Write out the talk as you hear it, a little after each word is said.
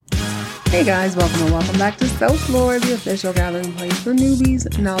Hey guys, welcome back to Soap Lore, the official gathering place for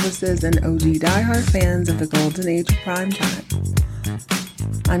newbies, novices, and OG diehard fans of the golden age of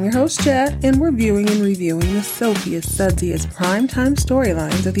primetime. I'm your host, Chet, and we're viewing and reviewing the soapiest, sudziest primetime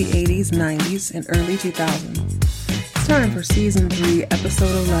storylines of the 80s, 90s, and early 2000s. It's time for Season 3,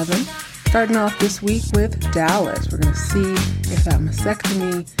 Episode 11. Starting off this week with Dallas. We're going to see if that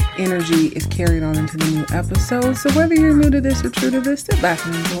mastectomy energy is carried on into the new episode. So whether you're new to this or true to this, sit back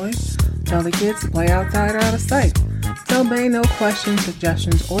and enjoy. Tell the kids to play outside or out of sight. Tell Bay no questions,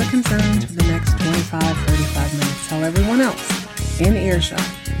 suggestions, or concerns for the next 25-35 minutes. Tell everyone else in earshot,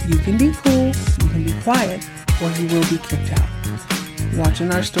 you can be cool, you can be quiet, or you will be kicked out.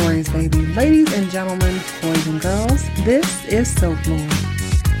 Watching our stories, baby. Ladies and gentlemen, boys and girls, this is Soap Lore.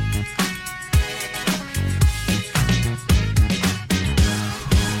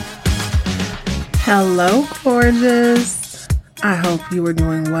 Hello, gorgeous. I hope you are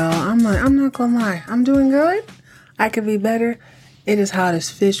doing well. I'm not gonna lie. I'm doing good. I could be better. It is hot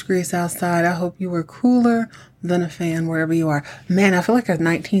as fish grease outside. I hope you are cooler than a fan wherever you are. Man, I feel like a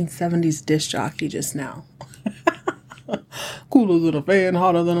 1970s disc jockey just now. Cooler than a fan,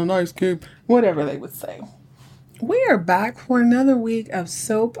 hotter than an ice cube, whatever they would say. We are back for another week of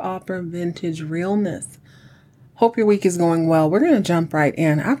soap opera vintage realness. Hope your week is going well. We're going to jump right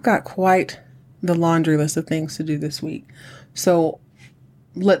in. I've got quite the laundry list of things to do this week. So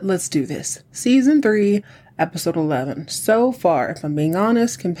let's do this. Season 3, Episode 11. So far, if I'm being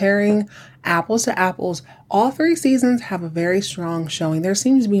honest, comparing apples to apples, all 3 seasons have a very strong showing. There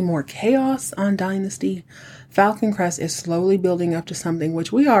seems to be more chaos on Dynasty. Falcon Crest is slowly building up to something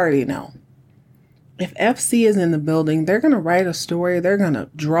which we already know. If FC is in the building, they're going to write a story. They're going to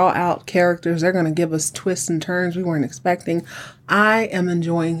draw out characters. They're going to give us twists and turns we weren't expecting. I am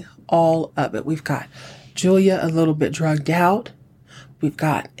enjoying all of it. We've got Julia a little bit drugged out. We've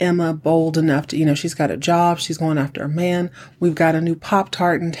got Emma bold enough to, she's got a job. She's going after a man. We've got a new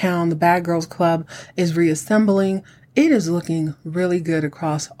Pop-Tart in town. The Bad Girls Club is reassembling. It is looking really good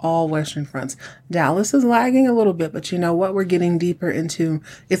across all Western fronts. Dallas is lagging a little bit, but you know what? We're getting deeper into,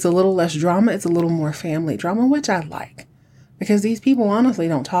 it's a little less drama. It's a little more family drama, which I like, because these people honestly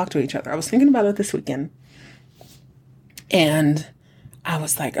don't talk to each other. I was thinking about it this weekend, and I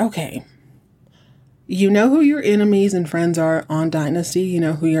was like, okay, you know who your enemies and friends are on Dynasty. You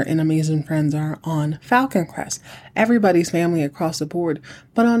know who your enemies and friends are on Falcon Crest. Everybody's family across the board.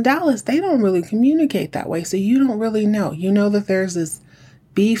 But on Dallas, they don't really communicate that way. So you don't really know. You know that there's this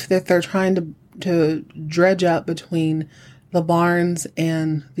beef that they're trying to dredge up between the Barnes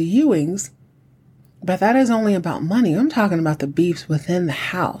and the Ewings. But that is only about money. I'm talking about the beefs within the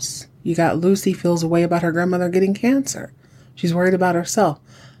house. You got Lucy feels a way about her grandmother getting cancer. She's worried about herself.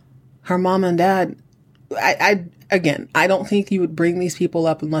 Her mom and dad, I don't think you would bring these people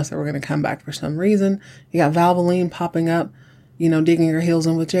up unless they were going to come back for some reason. You got Valvoline popping up, digging her heels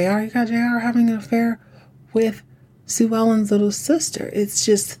in with JR. You got JR having an affair with Sue Ellen's little sister. It's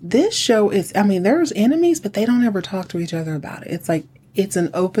just, this show is, there's enemies, but they don't ever talk to each other about it. It's like, it's an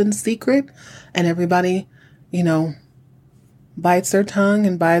open secret, and everybody, bites their tongue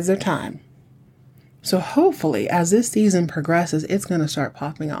and bides their time. So hopefully, as this season progresses, it's going to start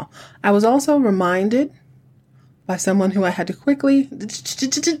popping off. I was also reminded by someone who I had to quickly,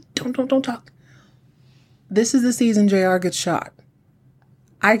 don't talk. This is the season JR gets shot.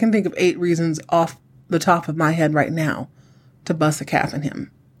 I can think of 8 reasons off the top of my head right now to bust a cap in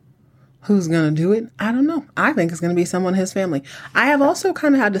him. Who's going to do it? I don't know. I think it's going to be someone in his family. I have also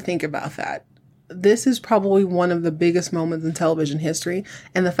kind of had to think about that. This is probably one of the biggest moments in television history.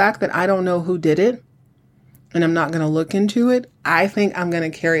 And the fact that I don't know who did it, and I'm not going to look into it, I think I'm going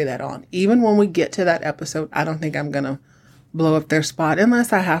to carry that on. Even when we get to that episode, I don't think I'm going to blow up their spot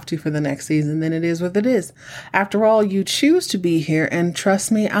unless I have to for the next season. Then it is what it is. After all, you choose to be here, and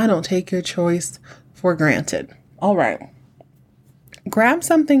trust me, I don't take your choice for granted. All right. Grab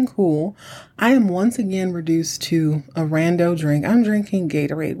something cool. I am once again reduced to a rando drink. I'm drinking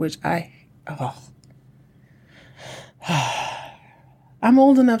Gatorade, which I'm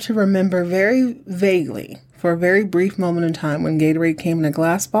old enough to remember very vaguely, for a very brief moment in time, when Gatorade came in a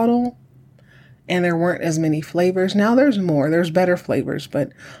glass bottle and there weren't as many flavors. Now there's more. There's better flavors,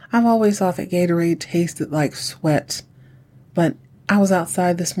 but I've always thought that Gatorade tasted like sweat. But I was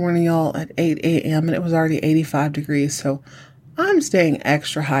outside this morning, y'all, at 8 a.m. and it was already 85 degrees, so I'm staying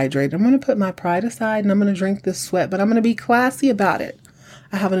extra hydrated. I'm going to put my pride aside and I'm going to drink this sweat, but I'm going to be classy about it.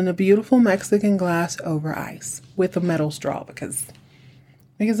 I have it in a beautiful Mexican glass over ice with a metal straw because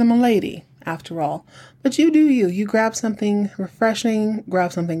I'm a lady. after all. But you do you. You grab something refreshing,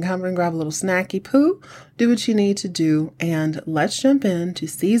 grab something comforting, grab a little snacky poo, do what you need to do, and let's jump into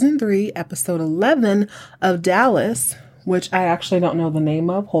season 3, episode 11 of Dallas, which I actually don't know the name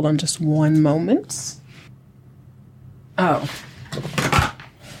of. Hold on just one moment. Oh.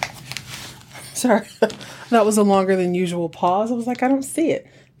 Sorry. That was a longer than usual pause. I was like, I don't see it.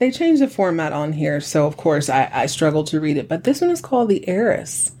 They changed the format on here, so of course I struggled to read it. But this one is called The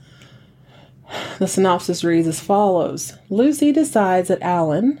Heiress. The synopsis reads as follows. Lucy decides that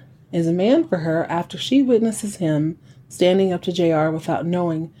Alan is a man for her after she witnesses him standing up to JR without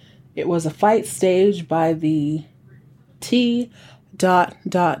knowing it was a fight staged by the T.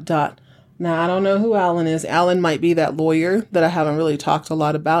 Now, I don't know who Alan is. Alan might be that lawyer that I haven't really talked a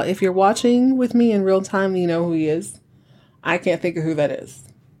lot about. If you're watching with me in real time, you know who he is. I can't think of who that is.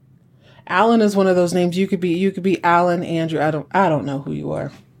 Alan is one of those names. You could be Alan, Andrew. I don't know who you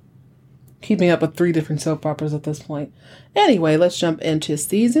are. Keeping up with 3 different soap operas at this point. Anyway, let's jump into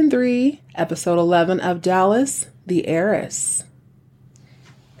season 3, episode 11 of Dallas, The Heiress.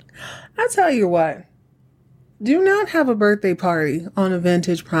 I tell you what, do not have a birthday party on a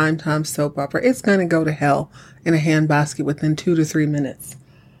vintage primetime soap opera. It's going to go to hell in a handbasket within 2 to 3 minutes.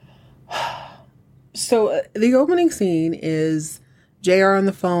 So the opening scene is JR on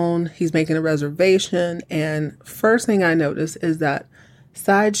the phone. He's making a reservation. And first thing I notice is that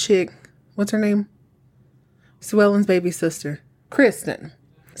side chick, what's her name? Sue Ellen's baby sister, Kristen.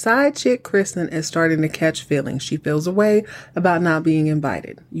 Side chick Kristen is starting to catch feelings. She feels a way about not being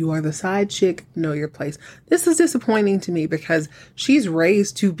invited. You are the side chick. Know your place. This is disappointing to me because she's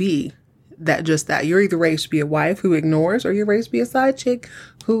raised to be that. You're either raised to be a wife who ignores or you're raised to be a side chick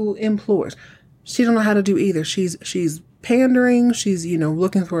who implores. She don't know how to do either. She's pandering. She's,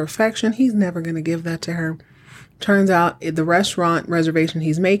 looking for affection. He's never going to give that to her. Turns out the restaurant reservation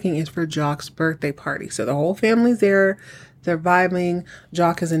he's making is for Jock's birthday party. So the whole family's there. They're vibing.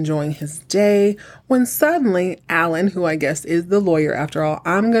 Jock is enjoying his day. When suddenly Alan, who I guess is the lawyer after all,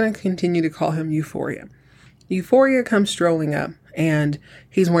 I'm going to continue to call him Euphoria. Euphoria comes strolling up and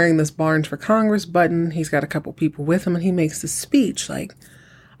he's wearing this Barnes for Congress button. He's got a couple people with him and he makes this speech like,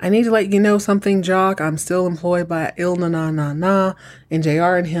 I need to let you know something, Jock. I'm still employed by na. And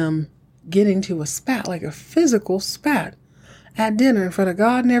JR and him get into a spat, like a physical spat, at dinner in front of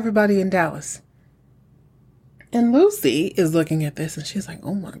God and everybody in Dallas. And Lucy is looking at this and she's like,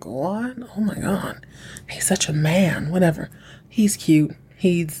 oh my God. He's such a man, whatever. He's cute.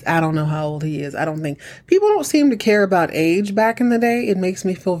 I don't know how old he is. People don't seem to care about age back in the day. It makes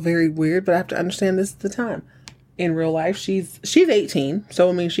me feel very weird, but I have to understand this is the time. In real life, she's 18,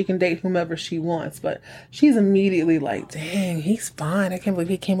 so she can date whomever she wants, but she's immediately like, dang, he's fine. I can't believe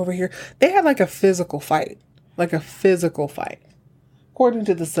he came over here. They had like a physical fight. According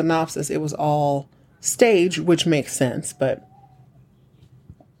to the synopsis, it was all staged, which makes sense, but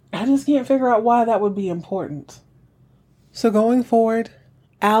I just can't figure out why that would be important. So going forward,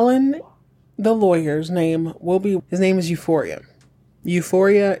 Alan, the lawyer's name is Euphoria.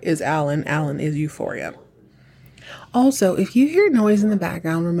 Euphoria is Alan. Alan is Euphoria. Also, if you hear noise in the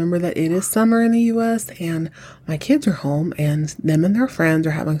background, remember that it is summer in the U.S. and my kids are home and them and their friends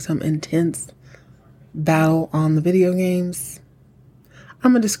are having some intense battle on the video games.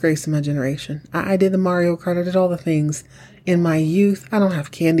 I'm a disgrace to my generation. I did the Mario Kart. I did all the things in my youth. I don't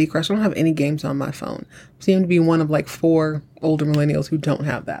have Candy Crush. I don't have any games on my phone. I seem to be one of like 4 older millennials who don't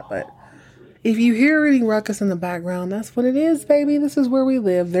have that. But if you hear any ruckus in the background, that's what it is, baby. This is where we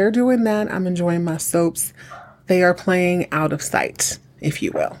live. They're doing that. I'm enjoying my soaps. They are playing out of sight, if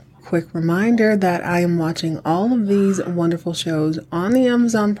you will. Quick reminder that I am watching all of these wonderful shows on the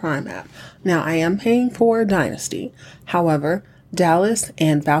Amazon Prime app. Now, I am paying for Dynasty. However, Dallas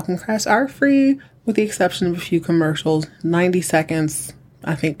and Falcon Crest are free with the exception of a few commercials. 90 seconds,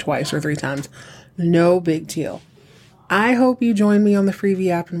 I think twice or 3 times. No big deal. I hope you join me on the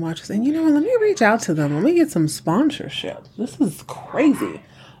Freevee app and watch this. And let me reach out to them. Let me get some sponsorship. This is crazy.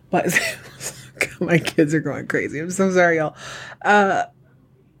 But my kids are going crazy. I'm so sorry, y'all.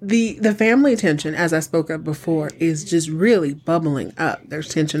 The family tension, as I spoke of before, is just really bubbling up. There's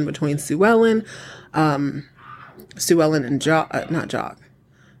tension between Sue Ellen and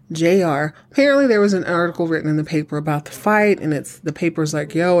JR. Apparently there was an article written in the paper about the fight, and the paper's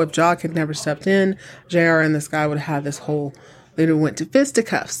like, if Jock had never stepped in, JR and this guy would have this whole, they went to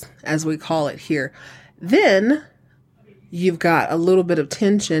fisticuffs, as we call it here. Then you've got a little bit of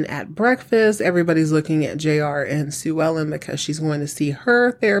tension at breakfast. Everybody's looking at JR and Sue Ellen because she's going to see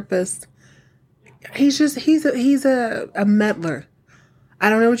her therapist. He's a meddler. I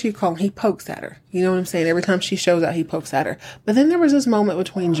don't know what you call him. He pokes at her. You know what I'm saying? Every time she shows out, he pokes at her. But then there was this moment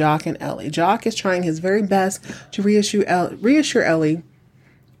between Jock and Ellie. Jock is trying his very best to reassure Ellie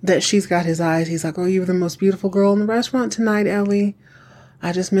that she's got his eyes. He's like, oh, you were the most beautiful girl in the restaurant tonight, Ellie.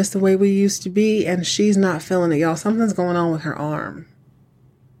 I just miss the way we used to be. And she's not feeling it, y'all. Something's going on with her arm.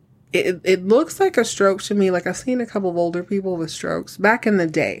 It looks like a stroke to me. Like, I've seen a couple of older people with strokes. Back in the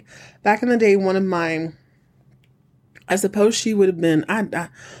day, one of mine, I suppose she would have been,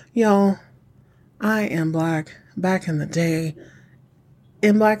 y'all, I am Black. Back in the day,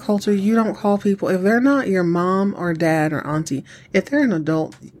 in Black culture, you don't call people, if they're not your mom or dad or auntie, if they're an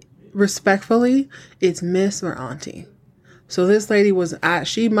adult, respectfully, it's miss or auntie. So this lady was,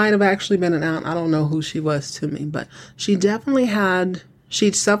 she might have actually been an aunt. I don't know who she was to me, but she definitely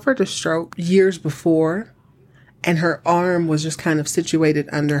she'd suffered a stroke years before, and her arm was just kind of situated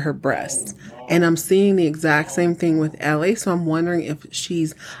under her breast. And I'm seeing the exact same thing with Ellie. So I'm wondering if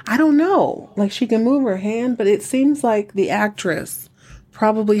I don't know, like she can move her hand, but it seems like the actress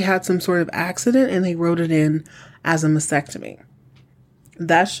probably had some sort of accident and they wrote it in as a mastectomy.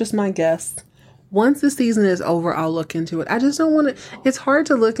 That's just my guess. Once the season is over, I'll look into it. I just don't want to, it's hard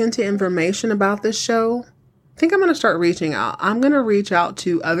to look into information about this show. I think I'm going to start reaching out. I'm going to reach out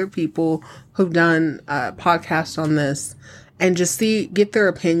to other people who've done podcasts on this and just get their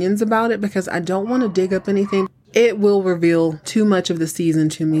opinions about it, because I don't want to dig up anything. It will reveal too much of the season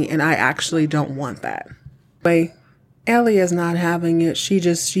to me, and I actually don't want that. But Ellie is not having it. She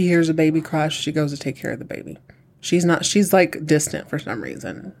hears a baby cry. She goes to take care of the baby. She's like distant for some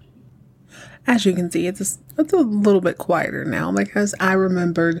reason. As you can see, it's a little bit quieter now, because I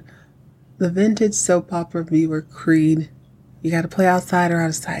remembered the vintage soap opera viewer creed. You got to play outside or out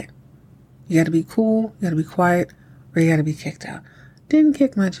of sight. You got to be cool, you got to be quiet, or you got to be kicked out. Didn't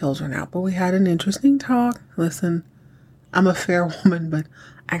kick my children out, but we had an interesting talk. Listen, I'm a fair woman, but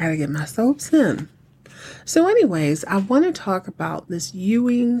I got to get my soaps in. So anyways, I want to talk about this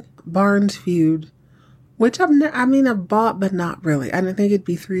Ewing Barnes feud, which I've bought, but not really. I didn't think it'd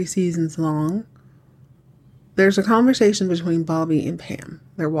be 3 seasons long. There's a conversation between Bobby and Pam.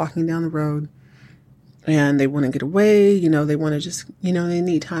 They're walking down the road and they want to get away. They want to just, they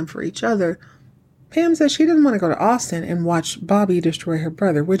need time for each other. Pam says she doesn't want to go to Austin and watch Bobby destroy her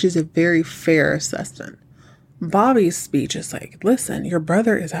brother, which is a very fair assessment. Bobby's speech is like, listen, your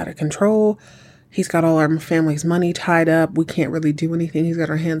brother is out of control. He's got all our family's money tied up. We can't really do anything. He's got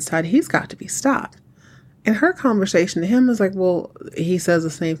our hands tied. He's got to be stopped. And her conversation to him is like, well, he says the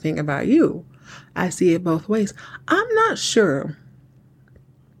same thing about you. I see it both ways. I'm not sure.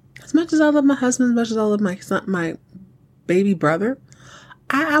 As much as I love my husband, as much as I love my son, my baby brother,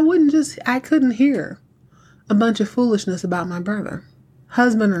 I couldn't hear a bunch of foolishness about my brother.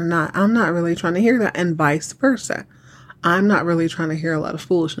 Husband or not, I'm not really trying to hear that, and vice versa. I'm not really trying to hear a lot of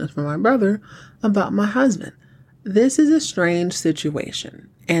foolishness from my brother about my husband. This is a strange situation,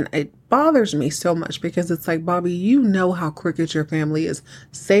 and it bothers me so much because it's like, Bobby, you know how crooked your family is.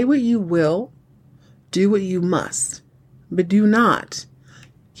 Say what you will, do what you must, but do not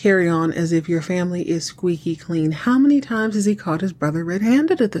carry on as if your family is squeaky clean. How many times has he caught his brother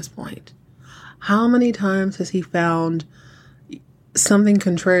red-handed at this point? How many times has he found something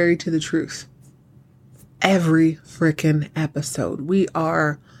contrary to the truth? Every freaking episode.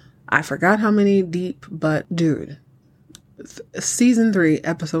 I forgot how many deep, but dude, season 3,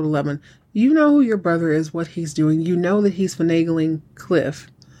 episode 11, you know who your brother is, what he's doing. You know that he's finagling Cliff.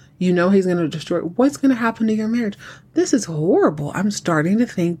 You know he's going to destroy. What's going to happen to your marriage? This is horrible. I'm starting to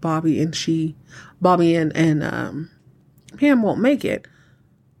think Bobby and Pam won't make it.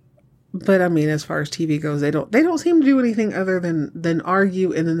 But I mean, as far as TV goes, they don't seem to do anything other than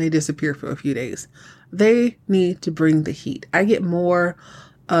argue, and then they disappear for a few days. They need to bring the heat. I get more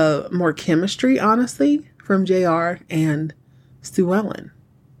chemistry, honestly, from JR and Sue Ellen.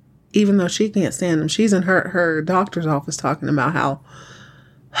 Even though she can't stand him, she's in her doctor's office talking about how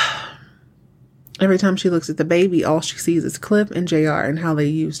every time she looks at the baby, all she sees is Cliff and JR and how they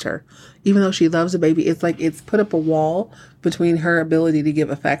used her. Even though she loves the baby, it's like it's put up a wall between her ability to give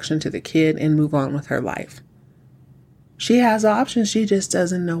affection to the kid and move on with her life. She has options, she just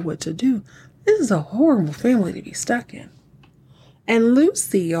doesn't know what to do. This is a horrible family to be stuck in. And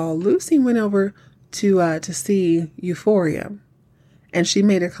Lucy went over to see Euphoria, and she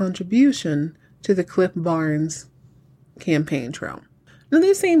made a contribution to the Cliff Barnes campaign trail. Now,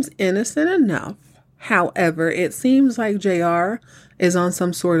 this seems innocent enough. However, it seems like JR is on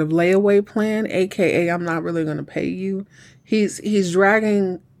some sort of layaway plan, aka I'm not really going to pay you. He's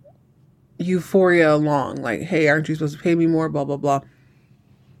dragging Euphoria along, like, hey, aren't you supposed to pay me more, blah, blah, blah.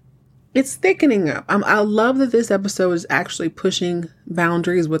 It's thickening up. I love that this episode is actually pushing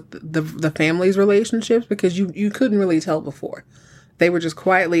boundaries with the family's relationships, because you couldn't really tell before. They were just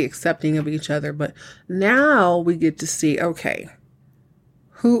quietly accepting of each other. But now we get to see, okay,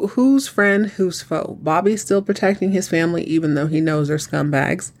 who's friend, who's foe. Bobby's still protecting his family, even though he knows they're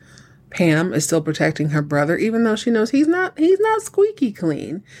scumbags. Pam is still protecting her brother, even though she knows he's not squeaky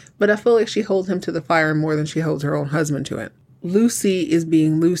clean. But I feel like she holds him to the fire more than she holds her own husband to it. Lucy is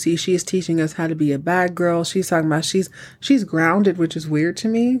being Lucy. She is teaching us how to be a bad girl. She's talking about she's grounded, which is weird to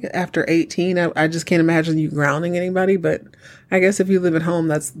me. After 18, I just can't imagine you grounding anybody. But I guess if you live at home,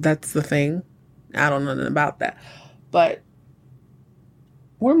 that's the thing. I don't know nothing about that. But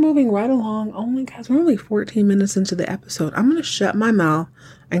we're moving right along. Oh my gosh, we're only 14 minutes into the episode. I'm going to shut my mouth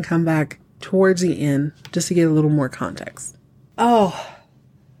and come back towards the end just to get a little more context. Oh,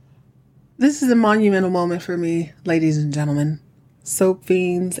 this is a monumental moment for me, ladies and gentlemen, soap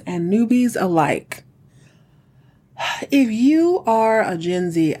fiends and newbies alike. If you are a Gen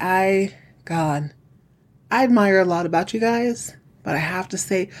Z, I admire a lot about you guys, but I have to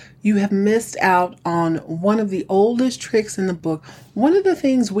say you have missed out on one of the oldest tricks in the book. One of the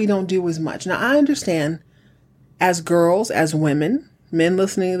things we don't do as much. Now, I understand as girls, as women, men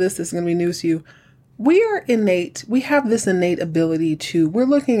listening to this is going to be news to you. We have this innate ability we're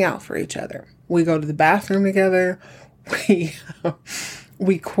looking out for each other. We go to the bathroom together.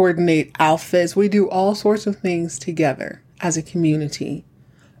 We coordinate outfits. We do all sorts of things together as a community.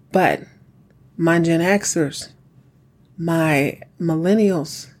 But my Gen Xers, my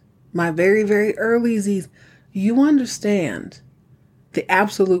millennials, my very, very early Zs, you understand the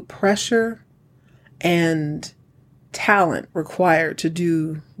absolute pressure and talent required to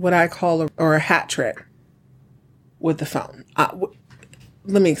do what I call a hat trick with the phone.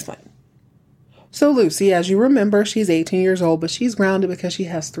 Let me explain. So Lucy, as you remember, she's 18 years old, but she's grounded because she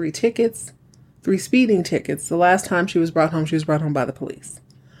has 3 speeding tickets. The last time she was brought home by the police.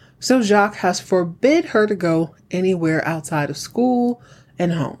 So Jacques has forbid her to go anywhere outside of school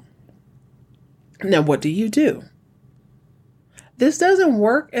and home. Now, what do? This doesn't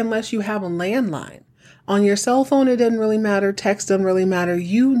work unless you have a landline. On your cell phone, it doesn't really matter. Text doesn't really matter.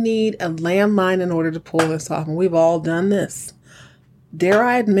 You need a landline in order to pull this off. And we've all done this. Dare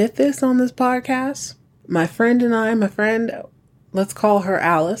I admit this on this podcast? My friend, let's call her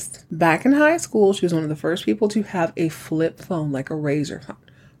Alice. Back in high school, she was one of the first people to have a flip phone, like a razor phone.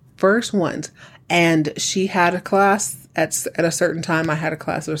 First ones. And she had a class at a certain time. I had a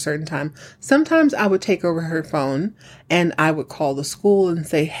class at a certain time. Sometimes I would take over her phone and I would call the school and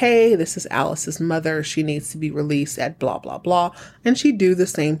say, hey, this is Alice's mother. She needs to be released at blah, blah, blah. And she'd do the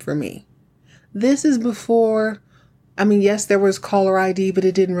same for me. This is before, yes, there was caller ID, but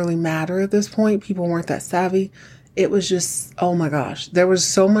it didn't really matter at this point. People weren't that savvy. It was just, oh my gosh, there was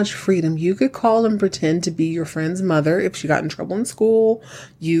so much freedom. You could call and pretend to be your friend's mother if she got in trouble in school.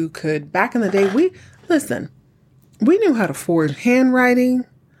 You could, back in the day, we knew how to forge handwriting.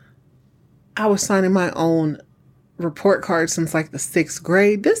 I was signing my own report cards since like the 6th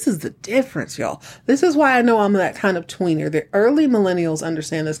grade. This is the difference, y'all. This is why I know I'm that kind of tweener. The early millennials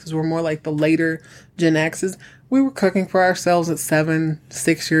understand this because we're more like the later Gen X's. We were cooking for ourselves at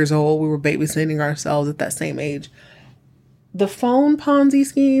 6 years old. We were babysitting ourselves at that same age. The phone Ponzi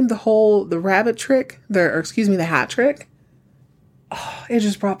scheme, the rabbit trick, the hat trick. Oh, it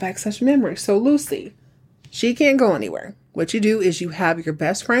just brought back such memories. So Lucy, she can't go anywhere. What you do is you have your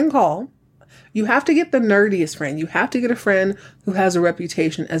best friend call. You have to get the nerdiest friend. You have to get a friend who has a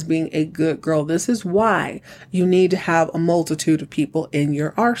reputation as being a good girl. This is why you need to have a multitude of people in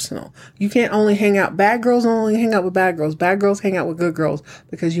your arsenal. You can't only hang out. Bad girls only hang out with bad girls. Bad girls hang out with good girls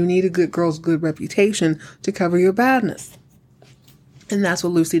because you need a good girl's good reputation to cover your badness. And that's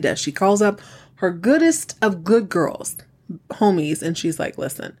what Lucy does. She calls up her goodest of good girls, homies, and she's like,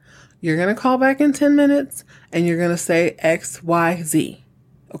 listen, you're going to call back in 10 minutes and you're going to say X, Y, Z.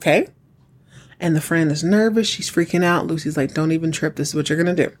 Okay? And the friend is nervous. She's freaking out. Lucy's like, don't even trip. This is what you're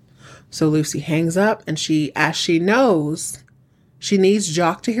going to do. So Lucy hangs up and as she knows, she needs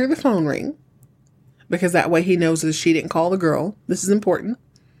Jock to hear the phone ring because that way he knows that she didn't call the girl. This is important.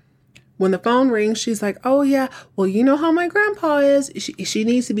 When the phone rings, she's like, oh yeah, well, you know how my grandpa is. She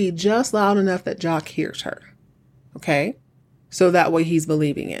needs to be just loud enough that Jock hears her. Okay. So that way he's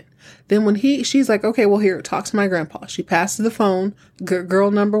believing it. Then when she's like, okay, well, here, talk to my grandpa. She passes the phone.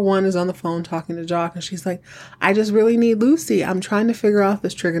 Girl number 1 is on the phone talking to Jock. And she's like, I just really need Lucy. I'm trying to figure out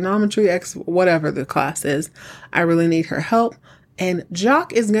this trigonometry, whatever the class is. I really need her help. And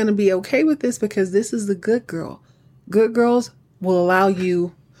Jock is going to be okay with this because this is the good girl. Good girls will allow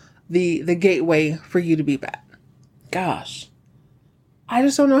you the gateway for you to be bad. Gosh. I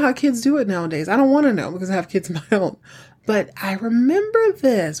just don't know how kids do it nowadays. I don't want to know because I have kids of my own. But I remember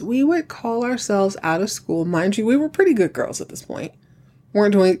this. We would call ourselves out of school. Mind you, we were pretty good girls at this point.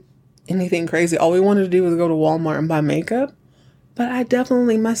 Weren't doing anything crazy. All we wanted to do was go to Walmart and buy makeup. But I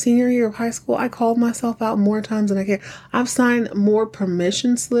definitely, my senior year of high school, I called myself out more times than I can. I've signed more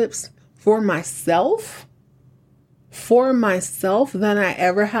permission slips for myself than I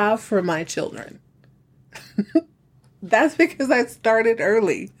ever have for my children. That's because I started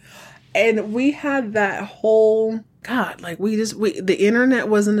early. And we had that whole, God, like the internet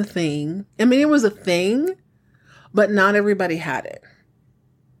wasn't a thing. I mean, it was a thing, but not everybody had it.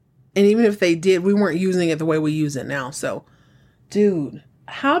 And even if they did, we weren't using it the way we use it now. So, dude,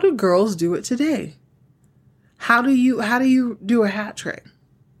 how do girls do it today? How do you do a hat trick?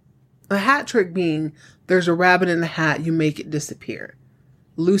 A hat trick being there's a rabbit in the hat, you make it disappear.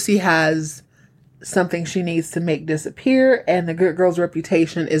 Lucy has something she needs to make disappear, and the good girl's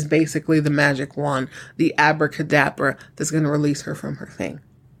reputation is basically the magic wand, the abracadabra that's going to release her from her thing.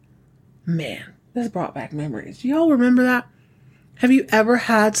 Man, this brought back memories. Do y'all remember that? Have you ever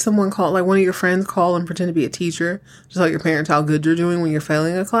had someone call, like one of your friends call and pretend to be a teacher, just tell your parents how good you're doing when you're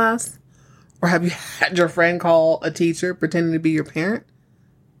failing a class? Or have you had your friend call a teacher pretending to be your parent?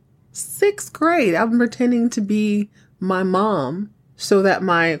 6th grade, I'm pretending to be my mom so that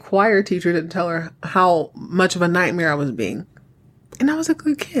my choir teacher didn't tell her how much of a nightmare I was being. And I was a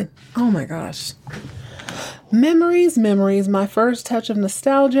good kid. Oh my gosh. Memories, my first touch of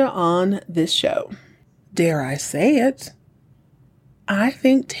nostalgia on this show. Dare I say it? I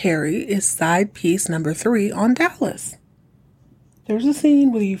think Terry is side piece number 3 on Dallas. There's a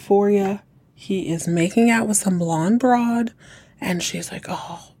scene with Euphoria. He is making out with some blonde broad, and she's like,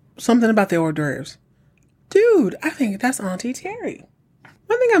 oh, something about the hors d'oeuvres. Dude, I think that's Auntie Terry.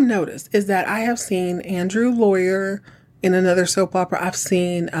 One thing I've noticed is that I have seen Andrew Lawyer in another soap opera. I've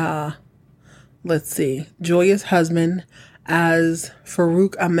seen, Julia's husband as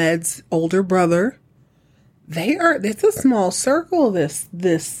Farouk Ahmed's older brother. It's a small circle,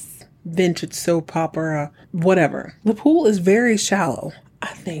 this vintage soap opera, whatever. The pool is very shallow. I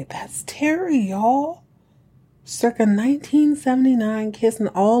think that's Terry, y'all. Circa 1979, kissing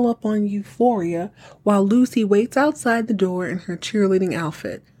all up on Euphoria while Lucy waits outside the door in her cheerleading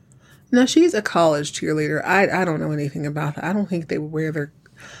outfit. Now, she's a college cheerleader. I don't know anything about that. I don't think they would wear their...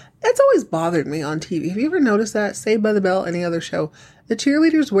 It's always bothered me on TV. Have you ever noticed that? Saved by the Bell, any other show. The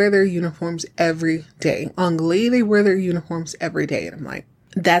cheerleaders wear their uniforms every day. On Glee, they wear their uniforms every day. And I'm like,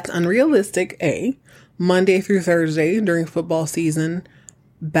 that's unrealistic, A. Monday through Thursday during football season,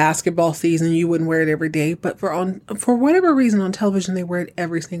 basketball season, you wouldn't wear it every day. But for whatever reason on television, they wear it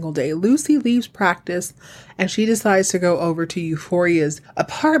every single day. Lucy leaves practice and she decides to go over to Euphoria's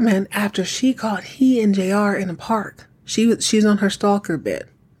apartment after she caught he and JR in a park. She's on her stalker bit.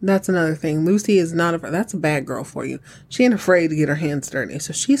 That's another thing. Lucy is not that's a bad girl for you. She ain't afraid to get her hands dirty.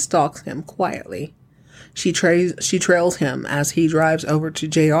 So she stalks him quietly. She trails him as he drives over to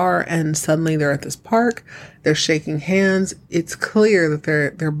JR, and suddenly they're at this park. They're shaking hands. It's clear that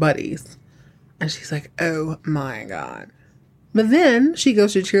they're buddies. And she's like, oh my God. But then she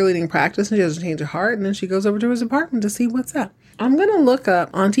goes to cheerleading practice and she doesn't change her heart. And then she goes over to his apartment to see what's up. I'm going to look up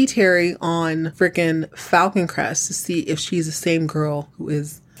Auntie Terry on frickin' Falcon Crest to see if she's the same girl who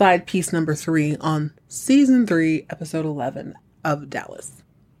is side piece number 3 on season 3, episode 11 of Dallas.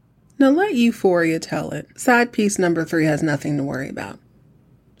 Now let Euphoria tell it. Side piece number 3 has nothing to worry about.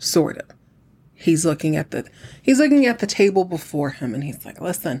 Sort of. He's looking at the table before him and he's like,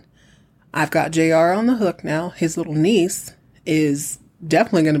 listen, I've got JR on the hook now. His little niece is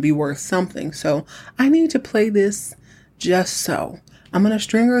definitely going to be worth something. So I need to play this just so. I'm going to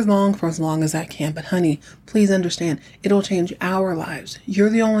string her along for as long as I can. But honey, please understand, it'll change our lives.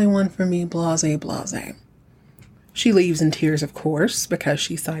 You're the only one for me, blase, blase. She leaves in tears, of course, because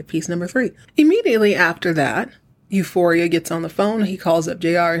she's side piece number 3. Immediately after that, Euphoria gets on the phone. He calls up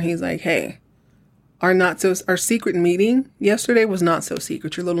JR and he's like, hey, our secret meeting yesterday was not so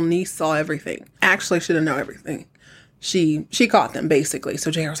secret. Your little niece saw everything. Actually, should have known everything. She caught them, basically. So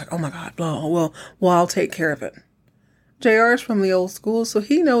JR was like, oh my God, well, I'll take care of it. JR is from the old school, so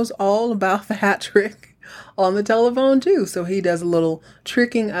he knows all about the hat trick on the telephone too. So he does a little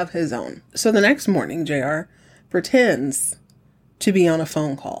tricking of his own. So the next morning, JR pretends to be on a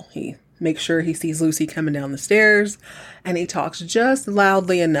phone call. He makes sure he sees Lucy coming down the stairs and he talks just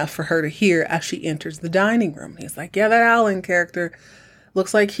loudly enough for her to hear as she enters the dining room. He's like, yeah, that Alan character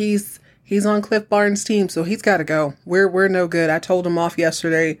looks like he's on Cliff Barnes' team, so he's got to go. We're no good. I told him off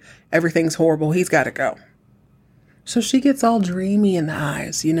yesterday. Everything's horrible. He's got to go. So she gets all dreamy in the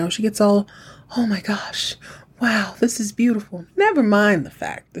eyes, She gets all, oh my gosh, wow, this is beautiful. Never mind the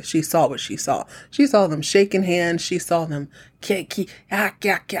fact that she saw what she saw. She saw them shaking hands. She saw them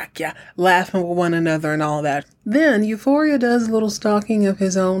laughing with one another and all that. Then Euphoria does a little stalking of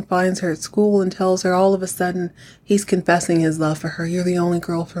his own, finds her at school and tells her all of a sudden he's confessing his love for her. You're the only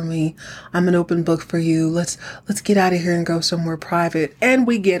girl for me. I'm an open book for you. Let's get out of here and go somewhere private. And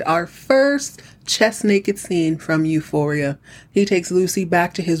we get our first chest naked scene from Euphoria. He takes Lucy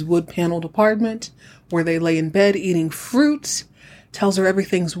back to his wood paneled apartment where they lay in bed eating fruit, tells her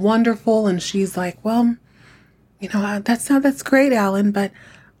everything's wonderful. And she's like, well, that's great, Alan, but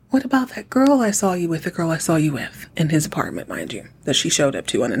what about that girl I saw you with, in his apartment, mind you, that she showed up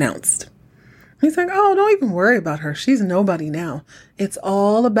to unannounced? He's like, oh, don't even worry about her. She's nobody now. It's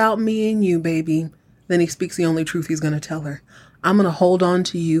all about me and you, baby. Then he speaks the only truth he's going to tell her. I'm going to hold on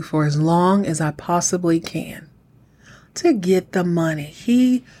to you for as long as I possibly can to get the money.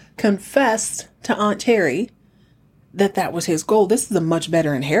 He confessed to Aunt Terry that was his goal. This is a much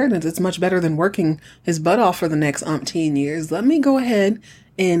better inheritance. It's much better than working his butt off for the next umpteen years. Let me go ahead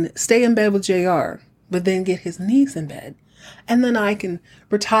and stay in bed with JR, but then get his niece in bed. And then I can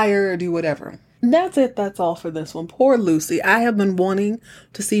retire or do whatever. That's it. That's all for this one. Poor Lucy. I have been wanting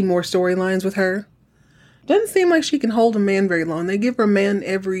to see more storylines with her. Doesn't seem like she can hold a man very long. They give her a man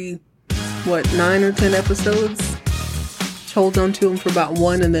every, 9 or 10 episodes. She holds on to him for about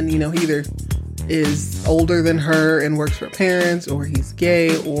one, and then, he either is older than her and works for her parents, or he's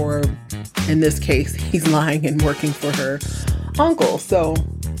gay, or in this case, he's lying and working for her uncle. So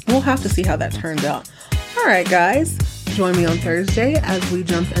we'll have to see how that turns out. All right, guys, join me on Thursday as we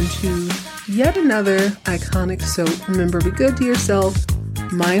jump into yet another iconic soap. Remember, be good to yourself,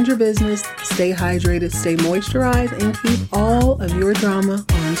 mind your business, stay hydrated, stay moisturized, and keep all of your drama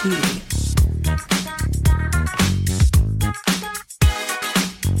on TV.